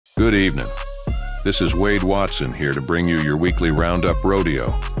Good evening. This is Wade Watson here to bring you your weekly Roundup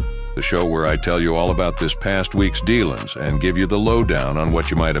Rodeo, the show where I tell you all about this past week's dealings and give you the lowdown on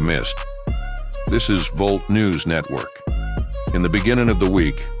what you might have missed. This is Volt News Network. In the beginning of the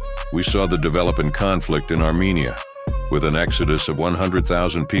week, we saw the developing conflict in Armenia, with an exodus of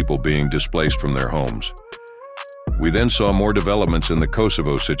 100,000 people being displaced from their homes. We then saw more developments in the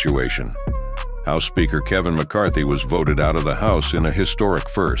Kosovo situation. House Speaker Kevin McCarthy was voted out of the House in a historic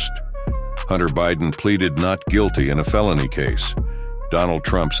first. Hunter Biden pleaded not guilty in a felony case. Donald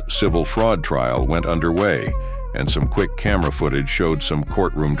Trump's civil fraud trial went underway, and some quick camera footage showed some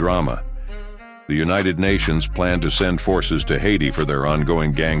courtroom drama. The United Nations planned to send forces to Haiti for their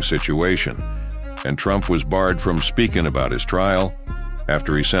ongoing gang situation, and Trump was barred from speaking about his trial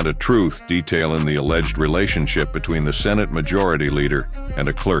after he sent a truth detailing the alleged relationship between the Senate Majority Leader and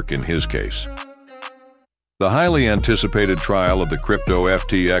a clerk in his case. The highly anticipated trial of the crypto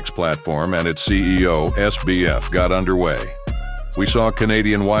FTX platform and its CEO, SBF, got underway. We saw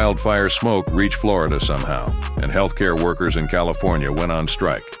Canadian wildfire smoke reach Florida somehow, and healthcare workers in California went on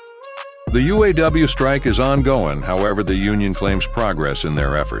strike. The UAW strike is ongoing, however, the union claims progress in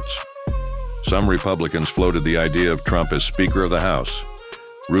their efforts. Some Republicans floated the idea of Trump as Speaker of the House.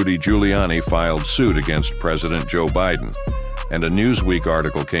 Rudy Giuliani filed suit against President Joe Biden, and a Newsweek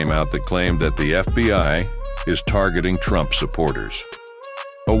article came out that claimed that the FBI is targeting Trump supporters.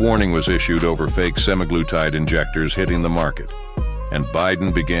 A warning was issued over fake semaglutide injectors hitting the market, and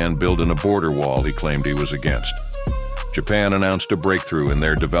Biden began building a border wall he claimed he was against. Japan announced a breakthrough in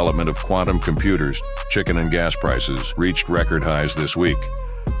their development of quantum computers. Chicken and gas prices reached record highs this week,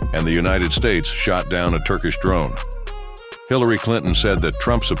 and the United States shot down a Turkish drone. Hillary Clinton said that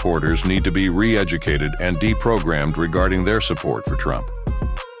Trump supporters need to be re-educated and deprogrammed regarding their support for Trump.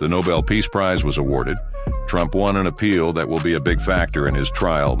 The Nobel Peace Prize was awarded. Trump won an appeal that will be a big factor in his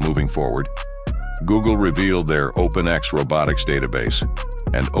trial moving forward. Google revealed their OpenX robotics database,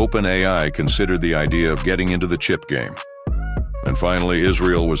 and OpenAI considered the idea of getting into the chip game. And finally,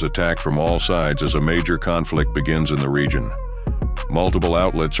 Israel was attacked from all sides as a major conflict begins in the region. Multiple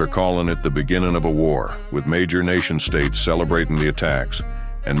outlets are calling it the beginning of a war, with major nation-states celebrating the attacks,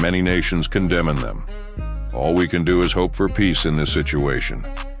 and many nations condemning them. All we can do is hope for peace in this situation.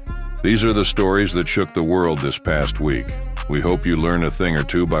 These are the stories that shook the world this past week. We hope you learn a thing or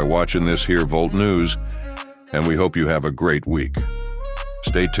two by watching this here Volt News, and we hope you have a great week.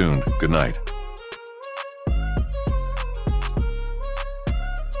 Stay tuned. Good night.